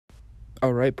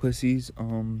All right, pussies.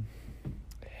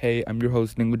 Hey, I'm your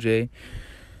host, Ningo J.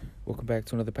 Welcome back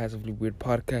to another Passively Weird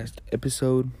podcast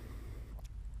episode.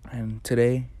 And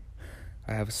today,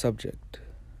 I have a subject.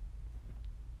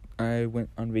 I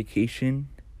went on vacation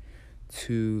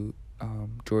to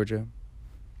Georgia.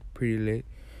 Pretty lit.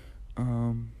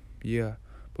 Yeah.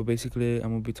 But basically,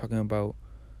 I'm gonna be talking about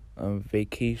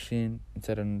vacation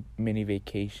instead of mini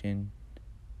vacation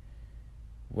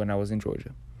when I was in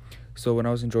Georgia. So when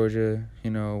I was in Georgia,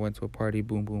 went to a party,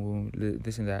 boom, boom, boom,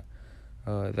 this and that.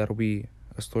 That'll be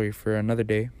a story for another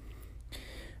day.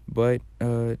 But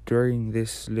during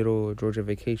this little Georgia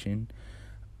vacation,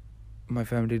 my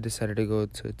family decided to go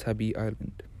to Tabyee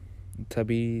Island.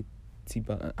 Tabyee,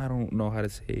 I don't know how to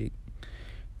say it.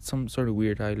 Some sort of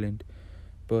weird island,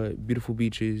 but beautiful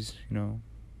beaches.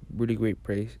 Really great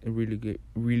place. A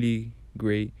really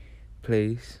great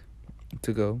place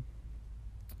to go.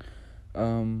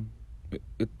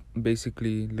 It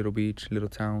basically little beach, little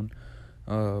town.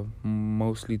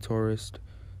 Mostly tourist.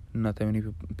 Not that many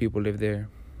people live there.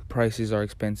 Prices are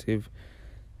expensive.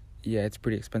 Yeah, it's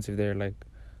pretty expensive there. Like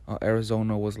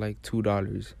Arizona was like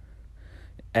 $2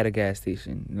 at a gas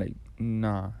station. Like,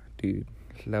 nah, dude,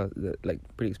 like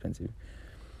pretty expensive.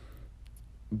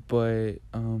 But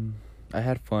I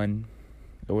had fun.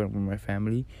 I went with my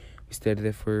family. We stayed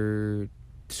there for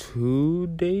 2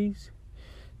 days.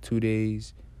 2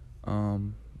 days.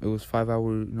 It was 5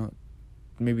 hours,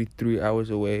 maybe 3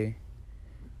 hours away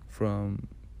from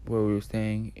where we were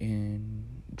staying in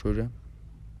Georgia,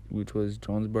 which was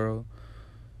Jonesboro.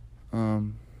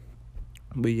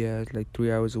 But yeah, it's like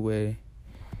 3 hours away,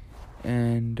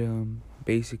 and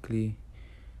basically,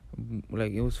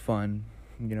 like, it was fun.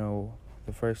 The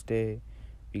first day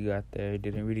we got there,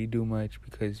 didn't really do much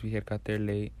because we had got there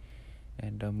late,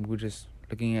 and we were just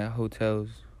looking at hotels,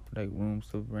 like rooms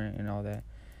to rent and all that.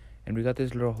 And we got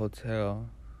this little hotel,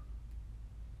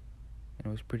 and it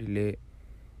was pretty lit.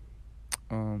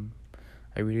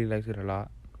 I really liked it a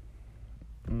lot.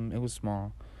 It was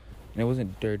small, and it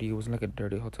wasn't dirty. It wasn't like a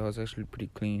dirty hotel. It was actually pretty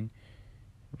clean,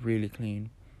 really clean.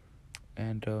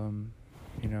 And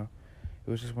it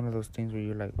was just one of those things where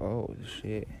you're like, oh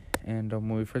shit. And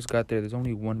when we first got there, there's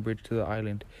only one bridge to the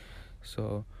island,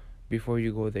 so before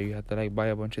you go there, you have to like buy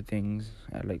a bunch of things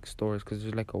at like stores, because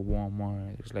there's like a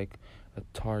Walmart, there's like a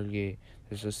Target,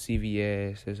 there's a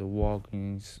CVS, there's a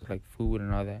Walgreens, like food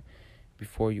and all that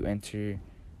before you enter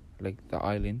like the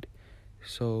island.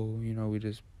 So we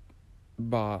just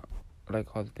bought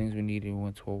like all the things we needed. We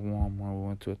went to a Walmart, we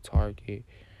went to a Target.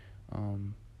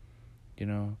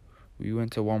 We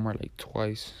went to Walmart like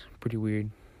twice. Pretty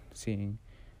weird seeing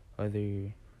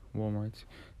other Walmarts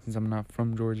since I'm not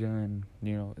from Georgia, and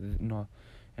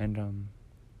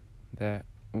that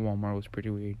Walmart was pretty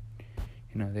weird.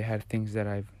 They had things that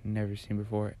I've never seen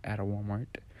before at a Walmart,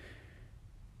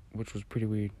 which was pretty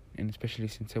weird. And especially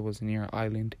since it was near an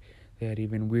island, they had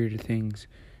even weirder things.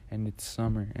 And it's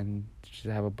summer, and just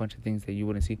have a bunch of things that you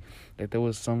wouldn't see. Like, there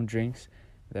was some drinks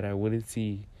that I wouldn't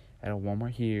see at a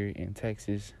Walmart here in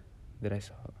Texas that I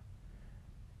saw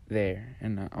there,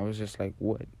 and I was just like,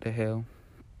 what the hell?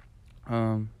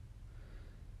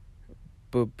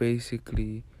 But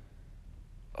basically,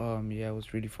 yeah, it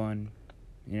was really fun.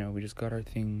 We just got our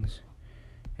things,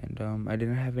 and I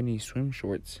didn't have any swim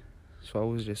shorts, so I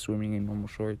was just swimming in normal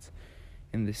shorts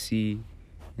in the sea.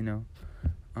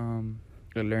 I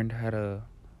learned how to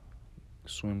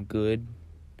swim good,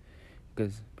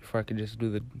 because before I could just do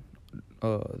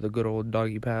the good old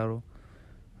doggy paddle,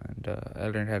 and I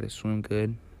learned how to swim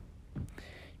good.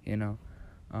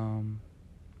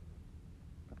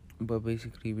 But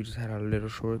basically, we just had a little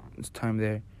short time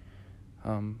there.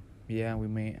 We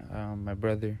made my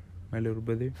little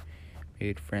brother,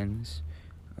 made friends,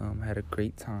 had a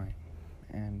great time,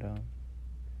 and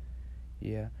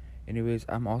yeah. Anyways,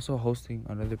 I'm also hosting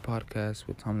another podcast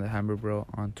with Tom the Hammer Bro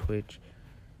on Twitch,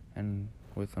 and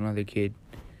with another kid.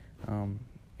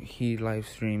 He live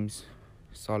streams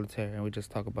solitaire, and we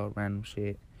just talk about random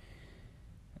shit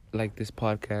like this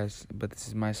podcast, but this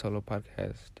is my solo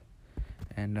podcast.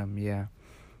 And yeah,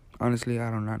 honestly,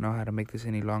 I do not know how to make this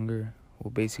any longer.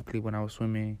 Well, basically, when I was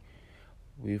swimming,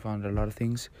 we found a lot of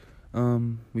things.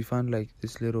 We found like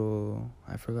this little,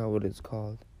 I forgot what it's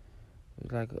called.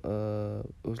 It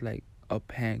was like a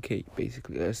pancake,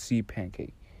 basically a sea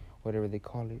pancake, whatever they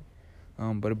call it.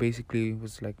 But it basically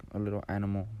was like a little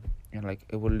animal, and like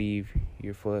it would leave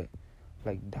your foot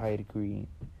like dyed green,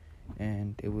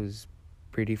 and it was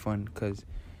pretty fun because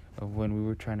when we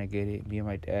were trying to get it, me and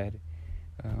my dad,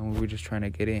 we were just trying to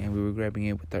get it, and we were grabbing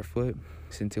it with our foot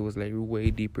since it was like way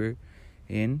deeper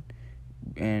in,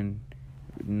 and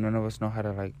none of us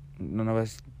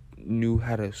knew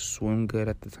how to swim good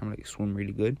at the time, like swim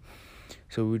really good.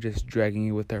 So we were just dragging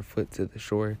it with our foot to the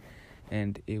shore,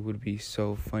 and it would be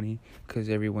so funny because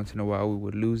every once in a while we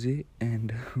would lose it,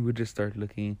 and we would just start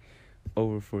looking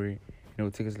over for it. It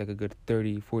would take us like a good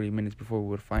 30-40 minutes before we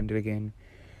would find it again.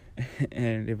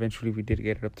 And eventually we did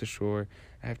get it up to shore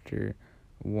after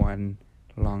 1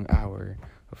 long hour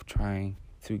of trying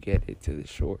to get it to the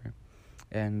shore.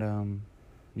 And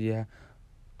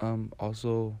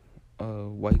also a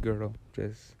white girl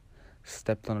just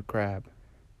stepped on a crab.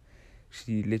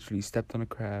 She literally stepped on a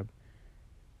crab,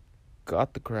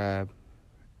 got the crab,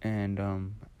 and I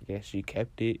guess she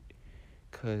kept it,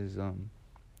 because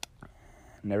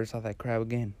never saw that crab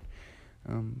again.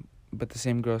 But the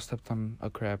same girl stepped on a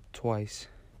crab 2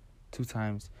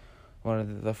 times.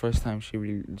 The first time she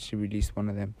released one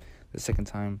of them. The second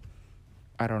time,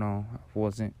 I don't know. I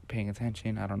wasn't paying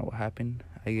attention. I don't know what happened.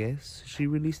 I guess she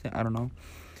released it. I don't know.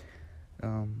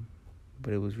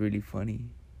 But it was really funny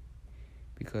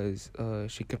because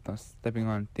she kept on stepping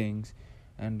on things,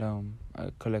 and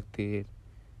I collected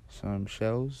some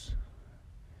shells,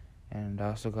 and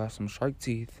I also got some shark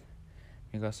teeth.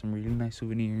 I got some really nice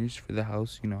souvenirs for the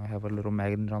house. I have a little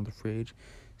magnet on the fridge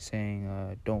saying,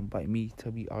 "Don't bite me,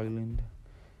 Tabyee Island."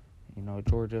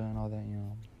 Georgia and all that.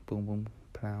 Boom, boom,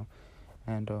 plow.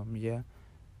 And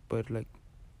but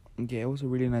it was a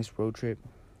really nice road trip.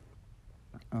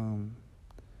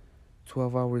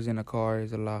 12 hours in a car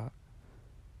is a lot.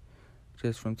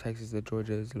 Just from Texas to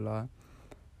Georgia is a lot.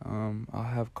 I'll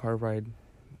have car ride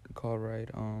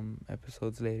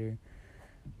episodes later.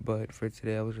 But for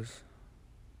today, I was just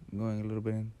going a little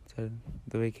bit into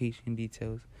the vacation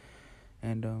details.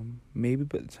 And maybe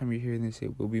by the time you're hearing this,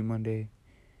 it will be Monday.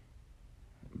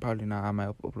 Probably not. I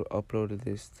might upload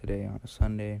this today on a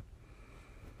Sunday.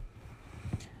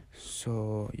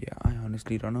 So, yeah, I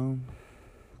honestly don't know.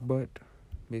 But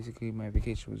basically, my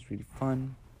vacation was really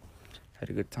fun. Had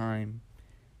a good time.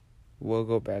 We'll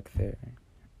go back there.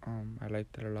 I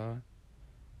liked it a lot.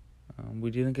 We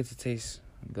didn't get to taste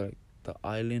the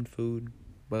island food,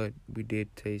 but we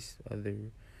did taste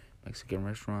other Mexican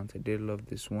restaurants. I did love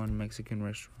this one Mexican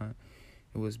restaurant.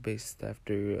 It was based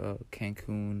after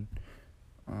Cancun.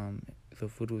 The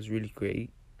food was really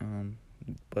great.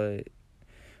 But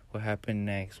what happened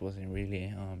next wasn't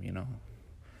really,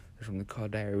 there's something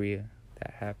called diarrhea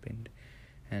that happened.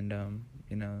 And,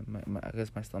 I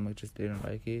guess my stomach just didn't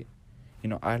like it.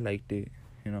 I liked it.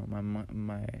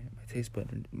 My taste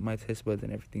buds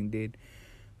and everything did.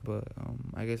 But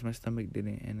I guess my stomach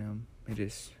didn't, and it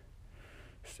just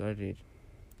started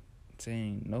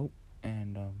saying nope.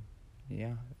 And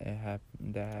it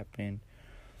happened. That happened.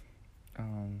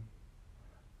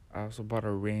 I also bought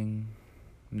a ring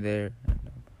there, and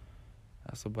I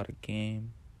also bought a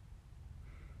game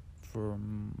for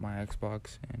my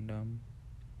Xbox, and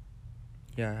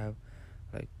I have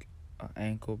like an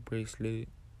ankle bracelet.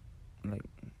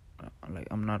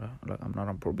 I'm not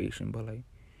on probation, but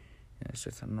it's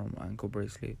just a normal ankle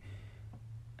bracelet.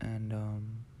 And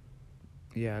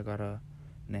I got a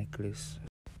necklace.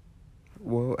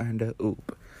 Whoa, and a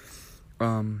oop.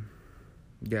 I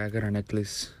got a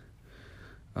necklace.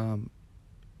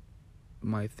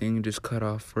 My thing just cut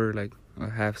off for like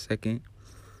a half second,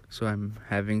 so I'm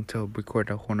having to record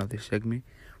a whole nother segment.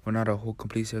 Well, not a whole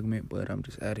complete segment, but I'm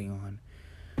just adding on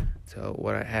to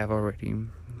what I have already.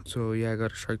 So I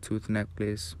got a shark tooth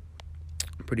necklace.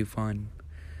 Pretty fun.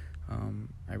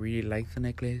 I really like the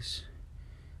necklace.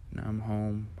 Now I'm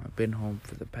home. I've been home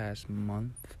for the past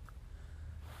month.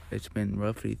 It's been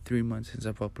roughly 3 months since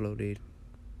I've uploaded.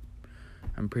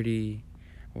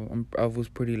 I was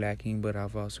pretty lacking, but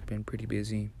I've also been pretty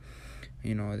busy.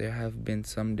 There have been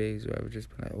some days where I've just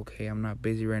been like, okay, I'm not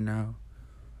busy right now.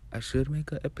 I should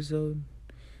make an episode,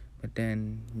 but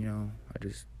then, I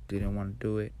just didn't want to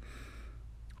do it.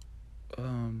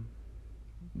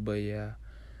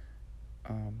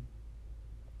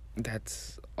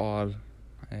 That's all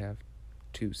I have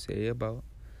to say about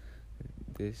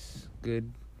this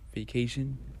good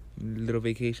little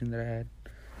vacation that I had.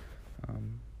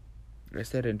 I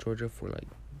stayed in Georgia for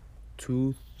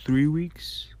 2-3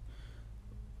 weeks,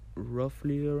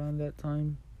 roughly around that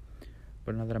time.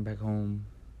 But now that I'm back home,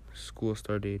 school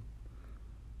started.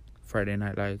 Friday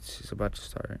Night Lights is about to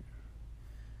start.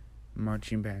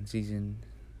 Marching band season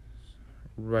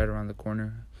right around the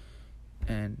corner.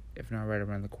 And if not right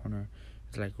around the corner,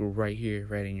 it's right here,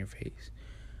 right in your face.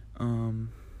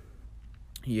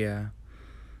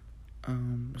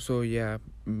 So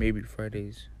maybe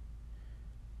Fridays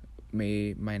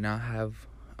might not have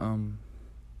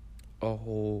a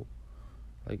whole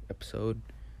episode,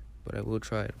 but I will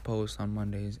try to post on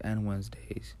Mondays and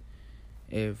Wednesdays.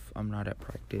 if I'm not at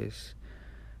practice,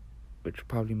 which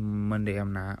probably Monday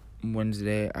I'm not.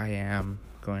 Wednesday I am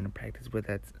going to practice, but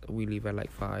we leave at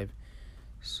like 5,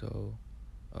 so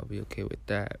I'll be okay with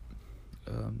that.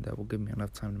 That will give me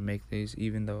enough time to make these,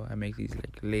 even though I make these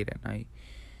like late at night.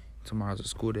 Tomorrow's a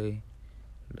school day.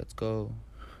 Let's go.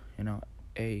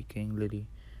 Hey, King Liddy.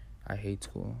 I hate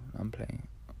school. I'm playing.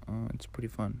 It's pretty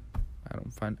fun.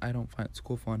 I don't find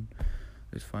school fun.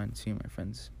 It's fun seeing my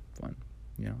friends fun.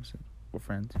 So we're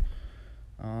friends.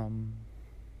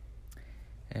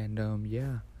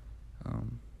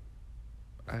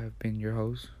 I've been your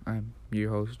host. I'm your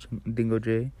host, Dingo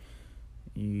J.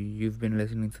 You've been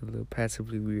listening to the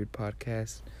Passively Weird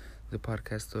podcast, the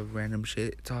podcast of random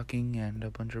shit talking and a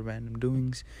bunch of random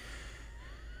doings.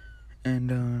 And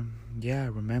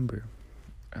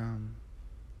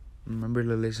remember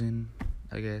to listen.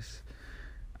 I guess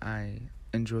I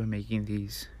enjoy making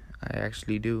these. I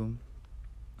actually do.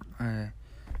 I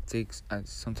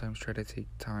sometimes try to take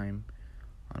time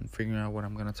on figuring out what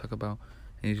I'm gonna talk about,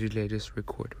 and usually I just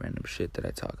record random shit that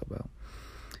I talk about.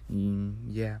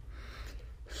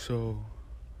 So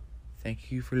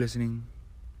thank you for listening.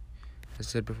 As I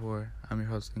said before, I'm your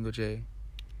host, Dingo J.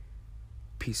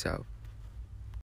 Peace out.